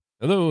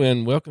Hello,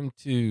 and welcome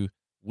to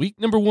week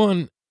number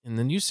 1 in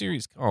the new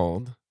series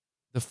called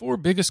The 4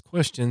 Biggest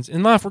Questions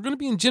in Life. We're going to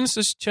be in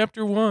Genesis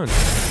chapter 1.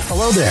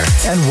 Hello there,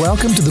 and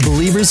welcome to the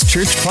Believers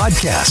Church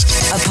Podcast.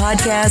 A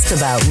podcast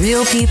about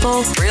real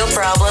people, real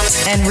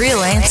problems, and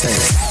real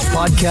answers.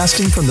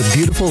 Podcasting from the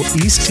beautiful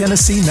East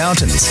Tennessee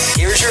mountains.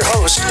 Here's your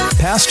host,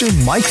 Pastor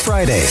Mike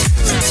Friday.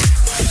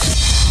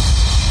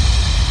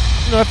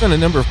 You know, I found a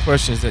number of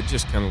questions that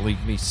just kind of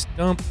leave me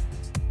stumped,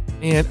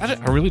 and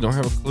I really don't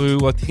have a clue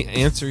what the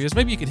answer is.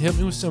 Maybe you can help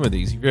me with some of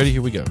these. You ready?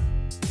 Here we go.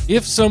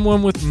 If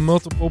someone with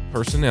multiple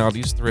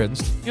personalities threatens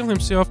to kill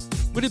himself,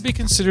 would it be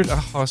considered a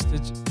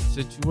hostage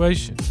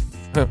situation?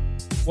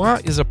 Why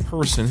is a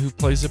person who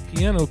plays a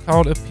piano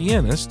called a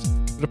pianist,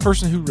 but a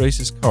person who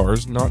races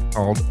cars not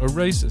called a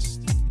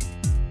racist?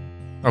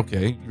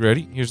 Okay, you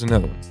ready? Here's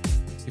another one.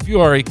 If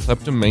you are a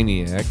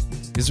kleptomaniac,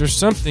 is there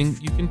something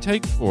you can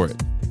take for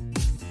it?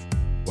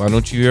 Why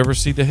don't you ever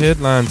see the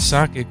headline,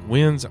 Psychic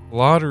Wins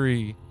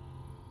Lottery?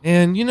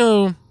 And,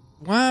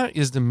 why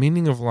is the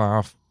meaning of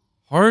life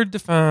hard to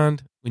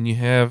find when you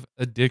have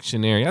a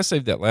dictionary? I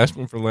saved that last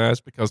one for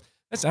last because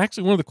that's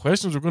actually one of the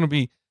questions we're going to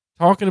be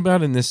talking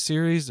about in this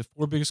series, the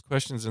 4 biggest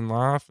questions in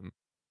life. And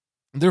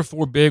there are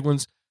 4 big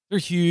ones. They're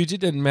huge.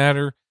 It doesn't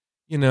matter,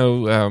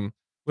 whether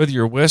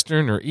you're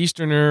Western or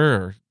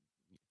Easterner or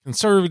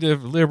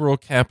conservative, liberal,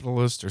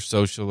 capitalist, or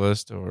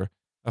socialist, or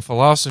a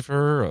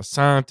philosopher, a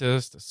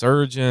scientist, a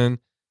surgeon.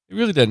 It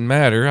really doesn't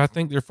matter. I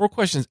think there are 4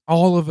 questions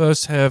all of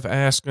us have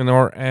asked and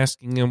are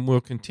asking and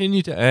will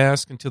continue to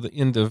ask until the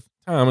end of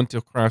time,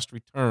 until Christ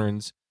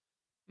returns.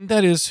 And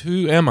that is,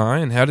 who am I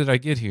and how did I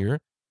get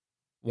here?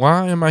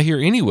 Why am I here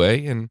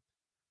anyway? And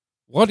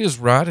what is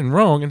right and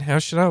wrong and how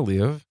should I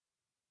live?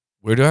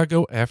 Where do I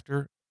go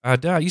after I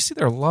die? You see,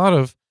 there are a lot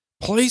of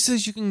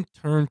places you can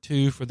turn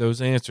to for those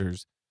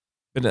answers.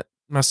 But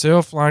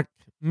myself, like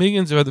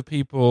millions of other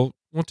people,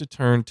 want to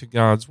turn to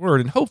God's Word.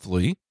 And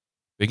hopefully,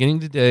 beginning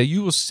today,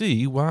 you will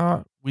see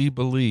why we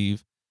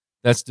believe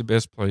that's the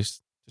best place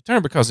to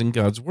turn. Because in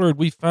God's Word,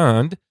 we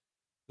find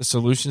the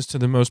solutions to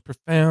the most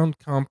profound,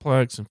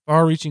 complex, and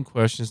far-reaching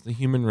questions the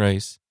human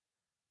race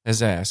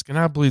has asked. And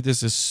I believe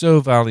this is so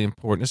vitally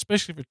important,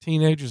 especially for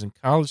teenagers and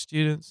college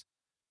students,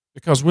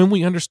 because when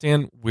we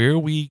understand where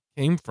we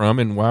came from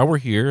and why we're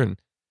here and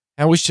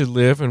how we should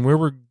live and where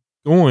we're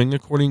going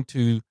according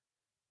to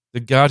the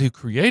God who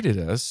created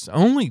us,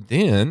 only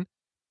then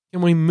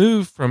can we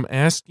move from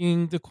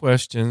asking the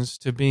questions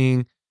to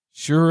being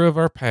sure of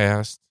our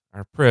past,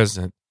 our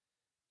present,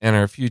 and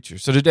our future.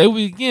 So today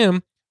we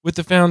begin with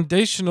the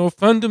foundational,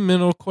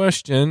 fundamental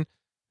question,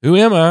 who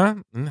am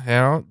I and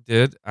how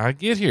did I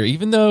get here?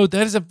 Even though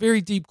that is a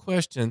very deep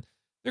question,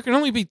 there can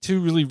only be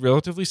 2 really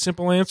relatively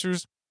simple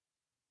answers.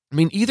 I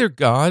mean, either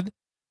God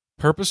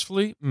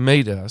purposefully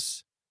made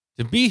us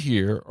to be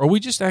here, or we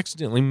just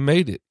accidentally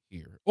made it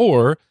here.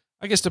 Or,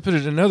 I guess to put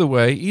it another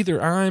way,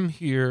 either I'm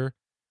here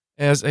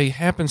as a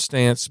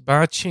happenstance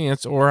by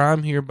chance, or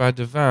I'm here by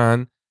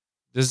divine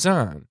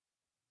design.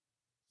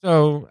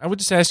 So I would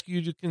just ask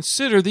you to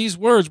consider these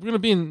words. We're going to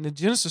be in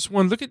Genesis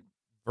 1. Look at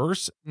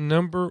verse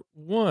number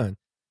 1. It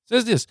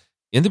says this: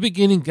 in the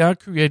beginning, God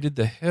created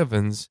the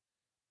heavens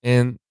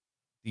and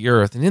the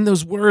earth. And in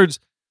those words,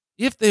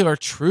 if they are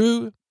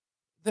true,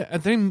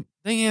 they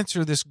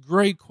answer this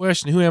great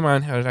question, who am I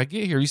and how did I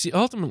get here? You see,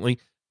 ultimately,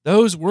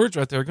 those words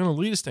right there are going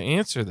to lead us to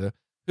answer the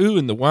who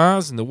and the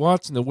whys and the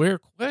whats and the where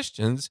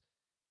questions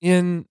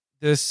in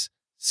this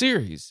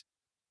series.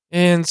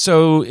 And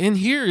so in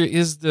here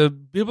is the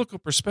biblical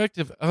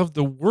perspective of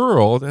the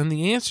world and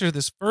the answer to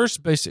this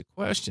first basic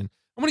question.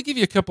 I'm going to give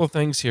you a couple of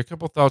things here, a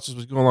couple of thoughts as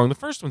we go along. The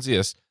first one's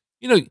this: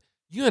 you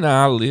and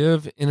I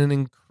live in an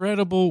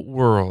incredible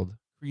world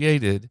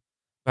created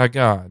by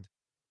God.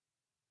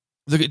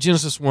 Look at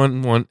Genesis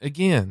 1:1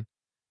 again.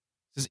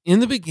 It says, in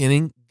the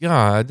beginning,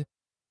 God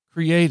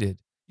created.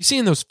 You see,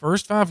 in those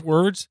first 5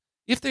 words,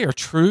 if they are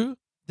true,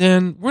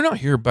 then we're not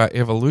here by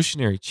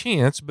evolutionary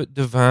chance, but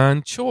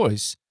divine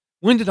choice.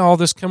 When did all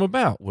this come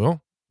about?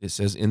 Well, it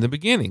says in the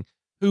beginning.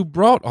 Who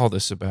brought all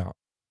this about?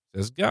 It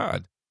says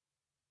God.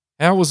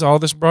 How was all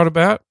this brought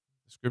about?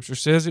 The scripture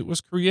says it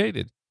was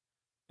created.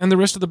 And the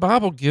rest of the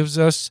Bible gives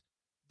us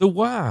the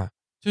why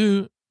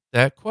to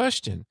that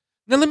question.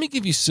 Now, let me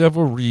give you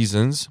several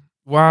reasons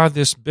why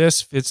this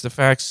best fits the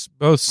facts,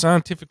 both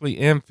scientifically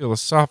and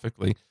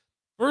philosophically.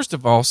 First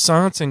of all,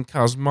 science and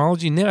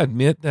cosmology now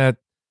admit that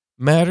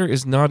matter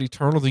is not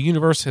eternal. The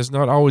universe has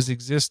not always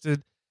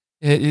existed.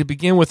 It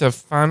began with a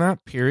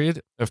finite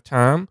period of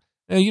time.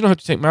 Now, you don't have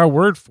to take my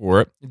word for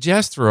it.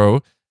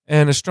 Jastrow,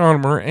 an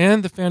astronomer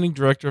and the founding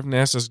director of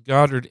NASA's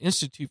Goddard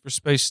Institute for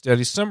Space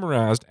Studies,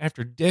 summarized,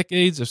 after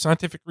decades of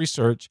scientific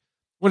research,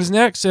 what is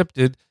now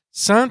accepted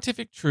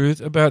scientific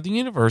truth about the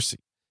universe.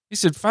 He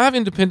said 5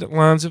 independent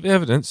lines of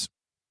evidence: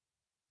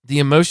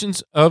 the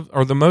motions of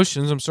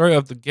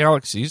the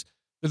galaxies,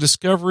 the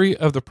discovery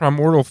of the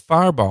primordial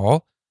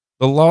fireball,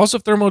 the laws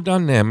of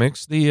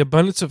thermodynamics, the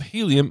abundance of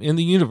helium in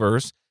the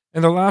universe,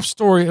 and the life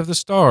story of the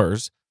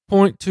stars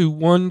point to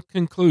one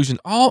conclusion.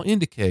 All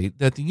indicate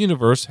that the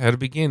universe had a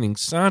beginning.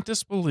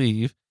 Scientists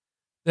believe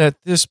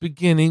that this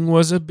beginning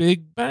was a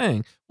big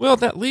bang? Well,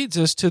 that leads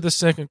us to the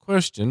second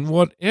question.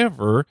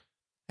 Whatever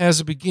has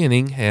a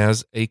beginning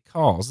has a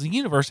cause. The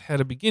universe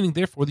had a beginning,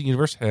 therefore the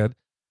universe had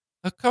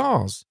a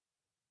cause.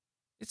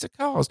 It's a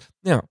cause.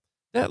 Now,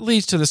 that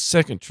leads to the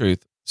second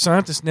truth.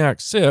 Scientists now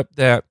accept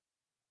that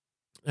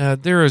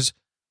there is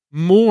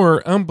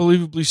more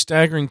unbelievably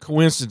staggering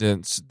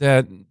coincidence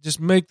that just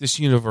make this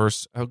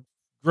universe a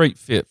great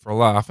fit for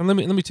life. And let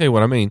me tell you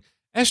what I mean.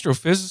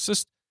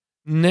 Astrophysicists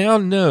now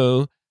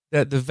know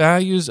that the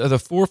values of the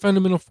four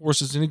fundamental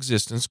forces in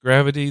existence,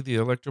 gravity, the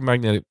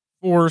electromagnetic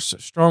force,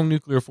 strong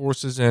nuclear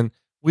forces, and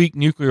weak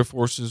nuclear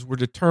forces, were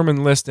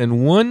determined less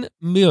than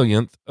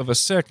 1/1,000,000th of a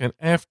second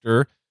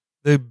after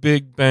the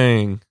Big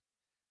Bang,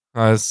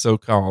 as so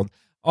called.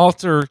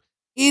 Alter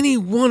any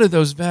one of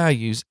those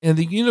values, and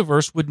the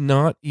universe would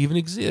not even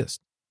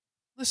exist.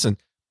 Listen,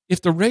 if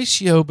the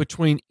ratio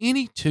between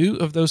any two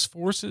of those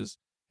forces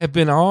had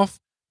been off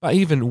by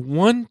even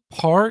one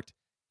part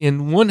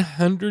in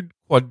 100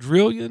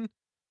 quadrillion,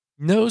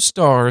 no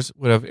stars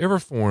would have ever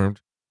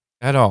formed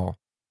at all,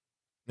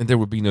 and there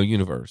would be no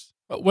universe.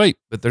 But wait,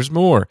 there's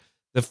more.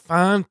 The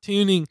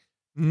fine-tuning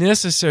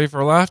necessary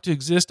for life to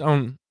exist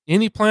on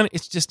any planet,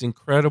 it's just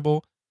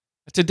incredible.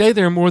 Today,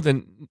 there are more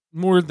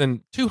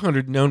than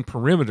 200 known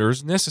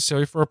parameters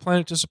necessary for a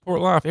planet to support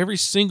life, every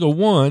single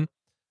one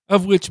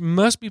of which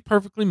must be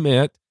perfectly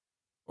met,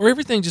 or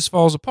everything just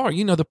falls apart.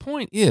 The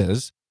point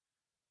is,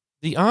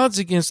 the odds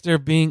against there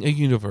being a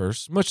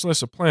universe, much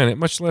less a planet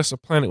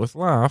with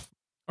life,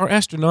 are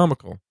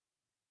astronomical.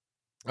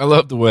 I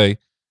love the way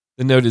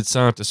the noted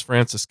scientist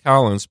Francis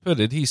Collins put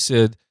it. He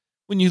said,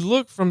 when you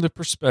look from the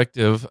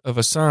perspective of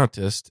a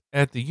scientist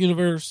at the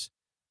universe,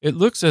 it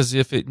looks as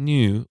if it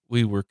knew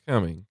we were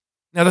coming.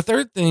 Now, the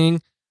third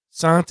thing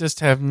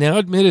scientists have now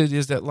admitted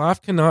is that life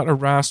cannot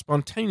arise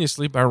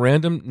spontaneously by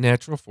random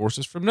natural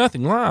forces from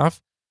nothing. Life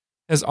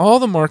has all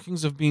the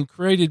markings of being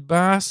created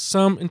by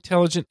some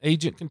intelligent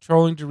agent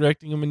controlling,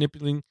 directing, and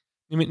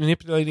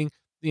manipulating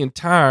the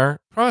entire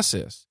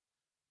process.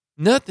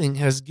 Nothing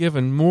has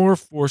given more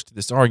force to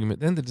this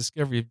argument than the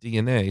discovery of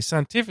DNA.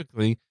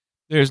 Scientifically,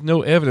 there is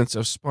no evidence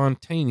of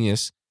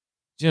spontaneous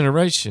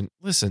generation.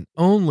 Listen,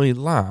 only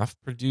life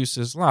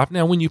produces life.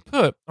 Now, when you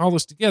put all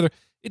this together,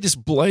 it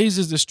just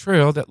blazes this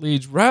trail that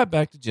leads right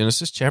back to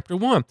Genesis chapter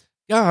 1.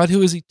 God,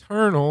 who is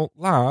eternal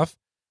life,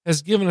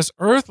 has given us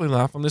earthly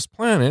life on this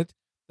planet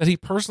that he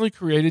personally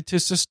created to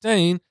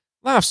sustain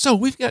life. So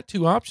we've got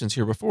two options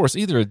here before us.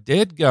 Either a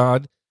dead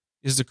God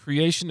is the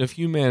creation of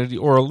humanity,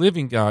 or a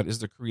living God is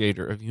the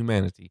creator of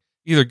humanity.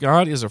 Either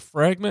God is a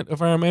fragment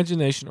of our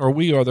imagination, or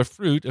we are the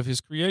fruit of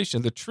his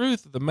creation. The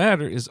truth of the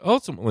matter is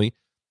ultimately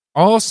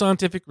all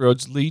scientific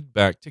roads lead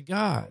back to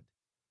God.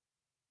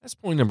 That's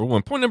point number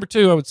one. Point number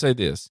two, I would say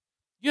this.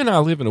 You and I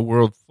live in a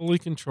world fully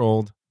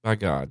controlled by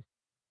God.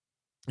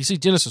 You see,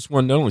 Genesis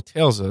 1 not only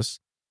tells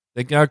us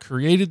that God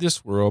created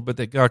this world, but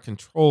that God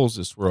controls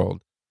this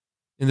world.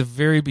 In the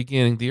very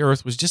beginning, the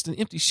earth was just an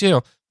empty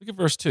shell. Look at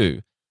verse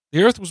 2.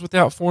 The earth was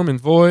without form and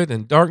void,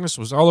 and darkness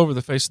was all over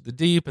the face of the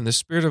deep, and the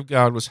Spirit of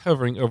God was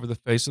hovering over the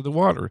face of the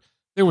water.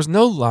 There was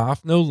no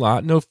life, no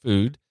light, no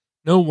food,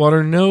 no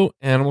water, no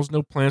animals,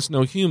 no plants,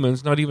 no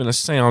humans, not even a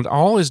sound.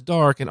 All is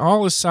dark and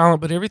all is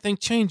silent, but everything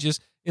changes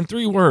in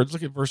three words.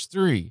 Look at verse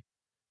 3.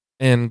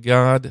 And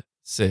God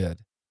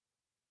said.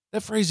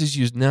 That phrase is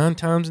used 9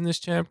 times in this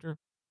chapter.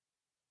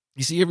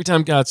 You see, every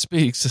time God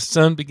speaks, the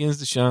sun begins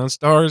to shine,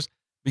 stars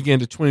begin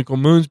to twinkle,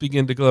 moons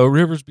begin to glow,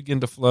 rivers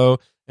begin to flow,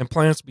 and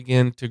plants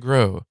begin to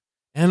grow.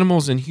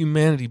 Animals and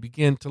humanity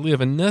begin to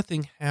live, and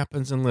nothing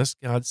happens unless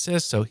God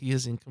says so. He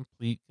is in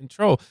complete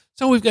control.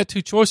 So we've got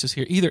two choices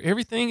here. Either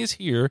everything is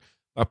here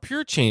by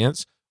pure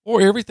chance,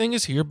 or everything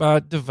is here by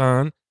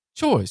divine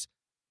choice.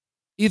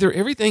 Either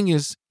everything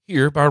is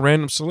here by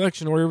random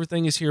selection, or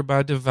everything is here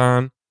by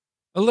divine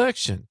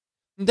election.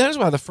 And that is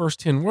why the first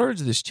 10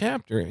 words of this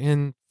chapter,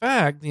 in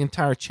fact, the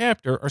entire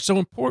chapter, are so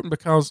important,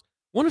 because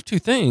one of two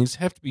things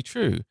have to be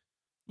true.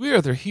 We are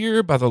either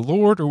here by the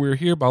Lord, or we're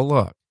here by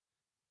luck.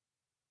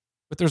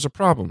 But there's a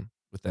problem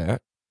with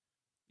that.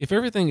 If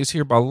everything is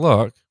here by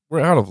luck,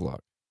 we're out of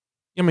luck.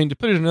 I mean, to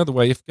put it another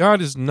way, if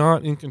God is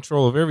not in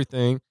control of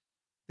everything,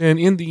 then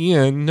in the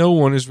end, no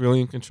one is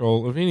really in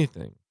control of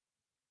anything.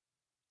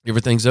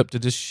 Everything's up to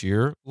just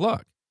sheer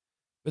luck.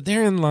 But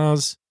therein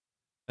lies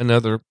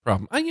another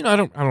problem. I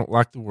don't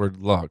like the word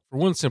luck for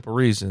one simple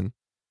reason.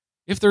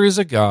 If there is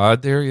a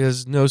God, there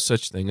is no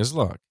such thing as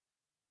luck.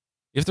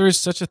 If there is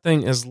such a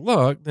thing as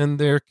luck, then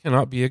there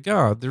cannot be a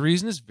God. The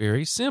reason is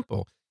very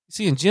simple. You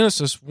see, in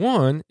Genesis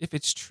 1, if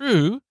it's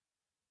true,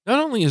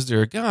 not only is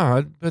there a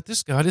God, but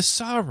this God is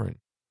sovereign.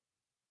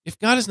 If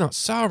God is not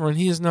sovereign,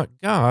 he is not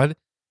God.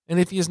 And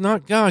if he is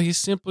not God, he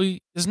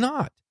simply is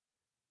not.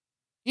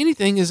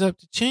 Anything is up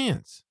to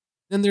chance.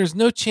 Then there is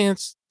no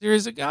chance there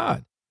is a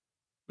God.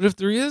 But if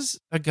there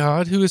is a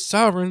God who is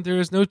sovereign, there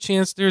is no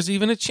chance there's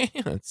even a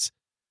chance.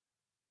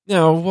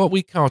 Now, what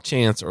we call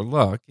chance or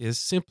luck is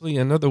simply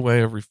another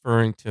way of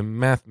referring to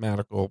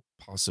mathematical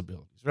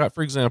possibilities, right?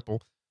 For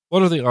example,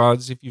 what are the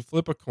odds if you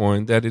flip a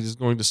coin that it is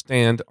going to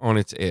stand on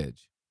its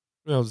edge?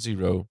 Well,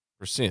 0%.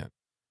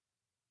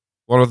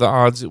 What are the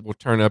odds it will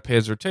turn up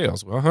heads or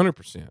tails? Well,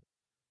 100%.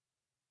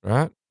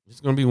 Right?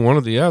 It's going to be one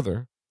or the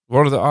other.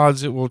 What are the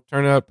odds it will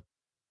turn up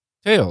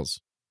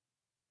tails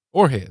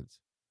or heads?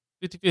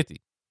 50-50.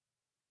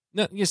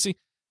 Now, you see,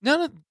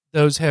 none of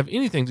those have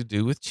anything to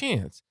do with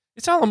chance.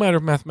 It's all a matter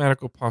of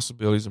mathematical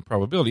possibilities and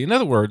probability. In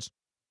other words,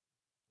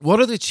 what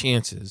are the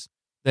chances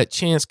that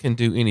chance can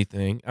do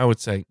anything? I would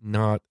say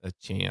not a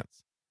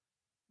chance.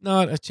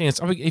 Not a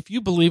chance. I mean, if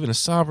you believe in a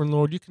sovereign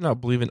Lord, you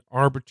cannot believe in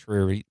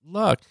arbitrary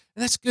luck.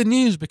 And that's good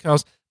news,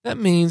 because that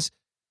means,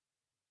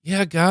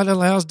 yeah, God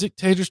allows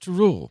dictators to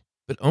rule,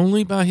 but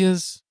only by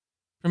his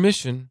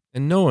permission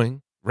and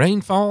knowing.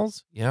 Rain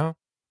falls, yeah,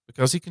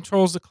 because he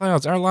controls the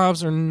clouds. Our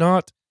lives are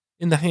not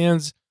in the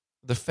hands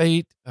of the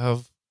fate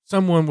of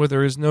someone where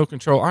there is no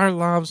control. Our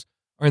lives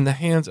are in the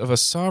hands of a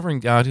sovereign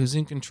God who's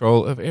in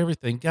control of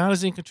everything. God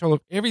is in control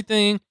of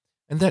everything,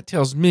 and that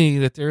tells me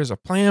that there is a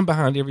plan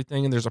behind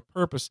everything, and there's a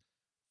purpose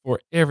for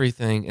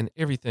everything and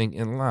everything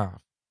in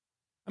life.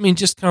 I mean,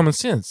 just common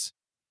sense.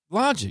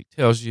 Logic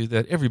tells you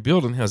that every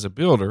building has a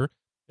builder,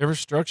 every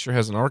structure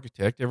has an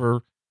architect, every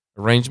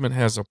arrangement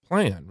has a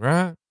plan,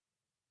 right?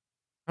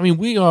 I mean,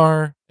 we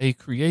are a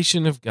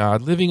creation of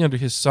God living under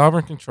his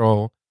sovereign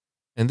control,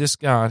 and this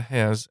God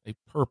has a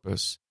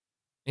purpose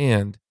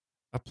and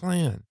a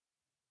plan.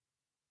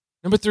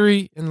 Number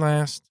 3 and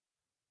last,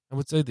 I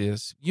would say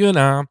this: you and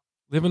I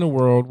live in a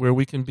world where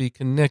we can be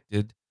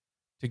connected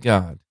to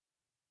God.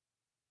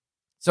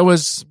 So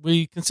as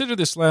we consider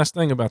this last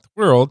thing about the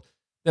world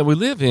that we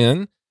live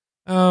in,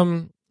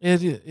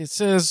 it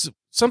says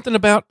something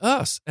about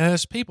us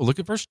as people. Look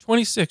at verse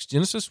 26,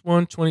 Genesis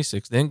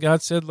 1:26. Then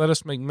God said, let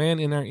us make man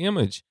in our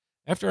image,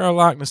 after our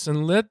likeness,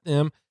 and let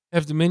them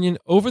have dominion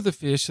over the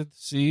fish of the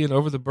sea, and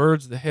over the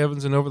birds of the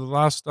heavens, and over the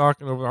livestock,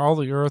 and over all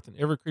the earth, and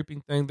every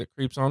creeping thing that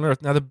creeps on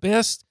earth. Now, the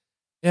best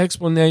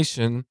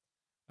explanation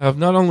of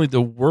not only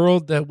the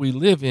world that we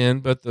live in,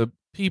 but the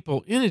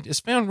people in it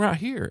is found right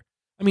here.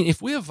 I mean, if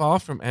we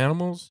evolved from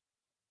animals,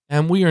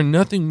 and we are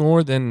nothing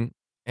more than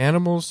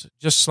animals,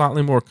 just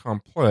slightly more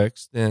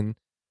complex than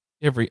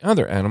every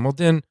other animal,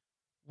 then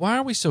why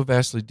are we so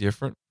vastly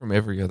different from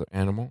every other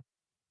animal?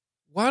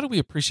 Why do we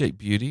appreciate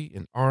beauty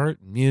and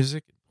art and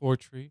music and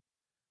poetry?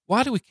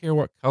 Why do we care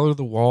what color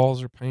the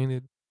walls are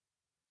painted?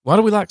 Why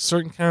do we like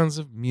certain kinds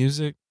of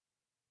music?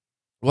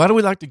 Why do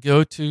we like to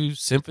go to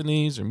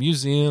symphonies or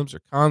museums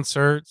or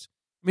concerts?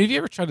 I mean, have you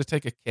ever tried to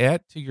take a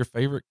cat to your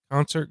favorite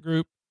concert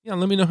group? Yeah,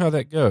 let me know how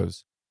that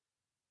goes.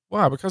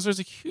 Why? Because there's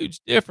a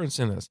huge difference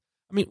in us.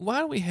 I mean,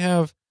 why do we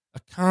have a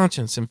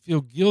conscience and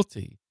feel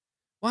guilty?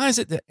 Why is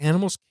it that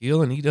animals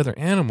kill and eat other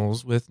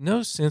animals with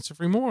no sense of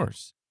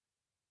remorse?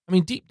 I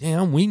mean, deep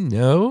down, we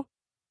know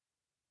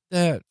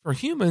that for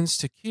humans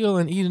to kill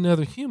and eat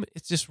another human,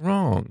 it's just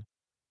wrong.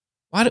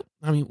 Why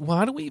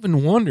do we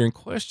even wonder and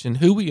question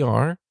who we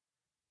are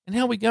and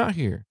how we got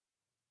here?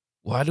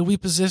 Why do we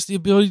possess the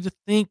ability to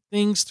think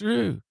things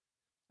through?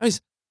 I mean,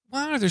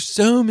 why are there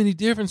so many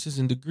differences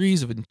in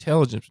degrees of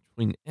intelligence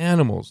between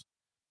animals,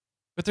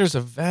 but there's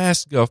a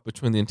vast gulf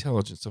between the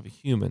intelligence of a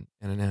human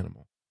and an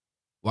animal?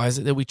 Why is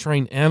it that we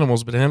train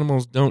animals, but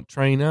animals don't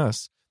train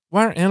us?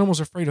 Why are animals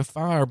afraid of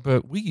fire,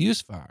 but we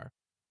use fire?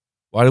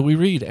 Why do we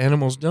read?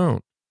 Animals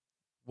don't.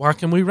 Why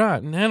can we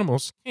write and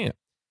animals can't?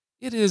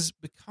 It is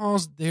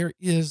because there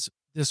is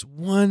this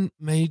one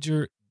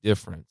major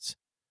difference.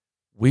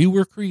 We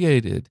were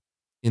created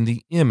in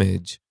the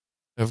image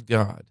of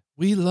God.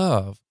 We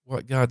love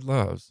what God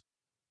loves.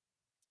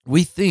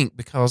 We think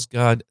because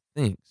God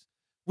thinks.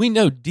 We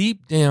know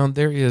deep down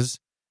there is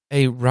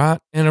a right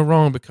and a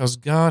wrong because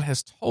God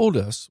has told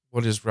us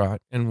what is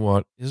right and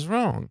what is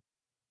wrong.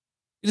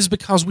 It is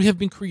because we have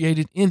been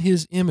created in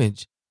his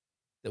image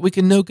that we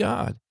can know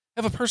God,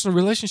 have a personal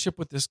relationship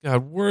with this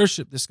God,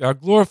 worship this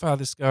God, glorify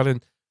this God,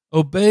 and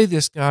obey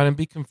this God and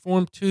be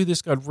conformed to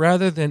this God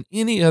rather than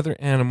any other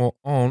animal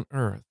on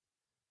earth.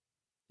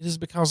 It is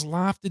because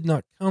life did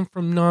not come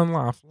from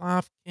non-life.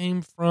 Life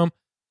came from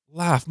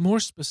life. More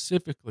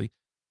specifically,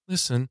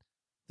 listen,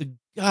 the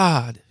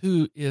God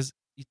who is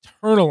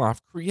eternal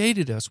life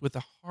created us with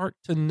a heart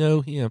to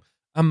know him,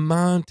 a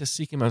mind to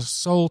seek him, a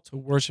soul to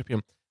worship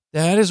him.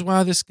 That is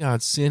why this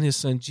God sent his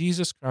son,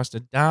 Jesus Christ, to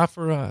die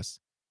for us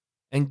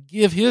and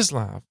give his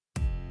life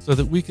so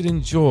that we could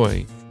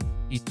enjoy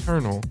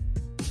eternal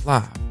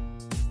life.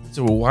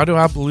 So why do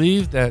I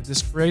believe that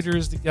this creator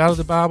is the God of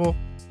the Bible?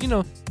 You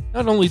know,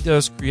 not only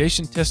does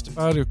creation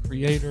testify to a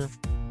creator,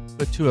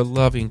 but to a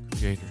loving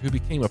creator who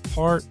became a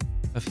part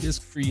of his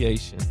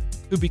creation,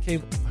 who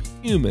became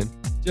a human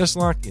just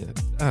like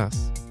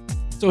us,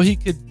 so he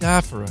could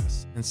die for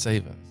us and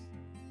save us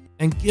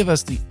and give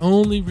us the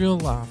only real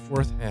life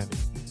worth having,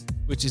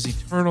 which is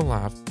eternal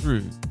life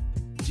through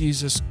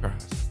Jesus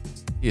Christ,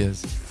 his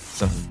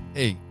son.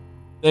 Hey,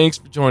 thanks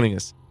for joining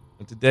us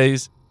on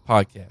today's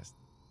podcast.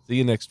 See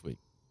you next week.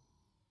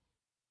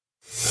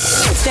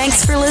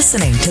 Thanks for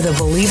listening to the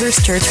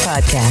Believers Church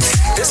podcast.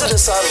 Visit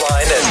us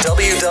online at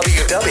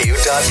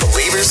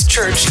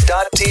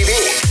www.believerschurch.tv,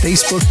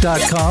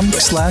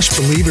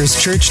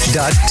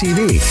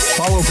 facebook.com/believerschurch.tv.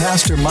 Follow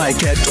Pastor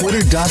Mike at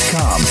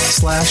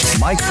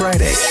twitter.com/Mike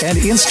Friday and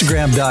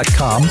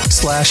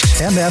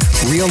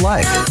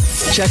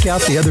instagram.com/mfreallife. Check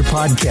out the other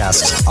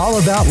podcasts all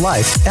about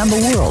life and the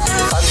world.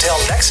 Until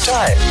next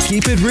time,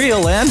 keep it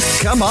real and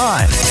come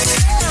on.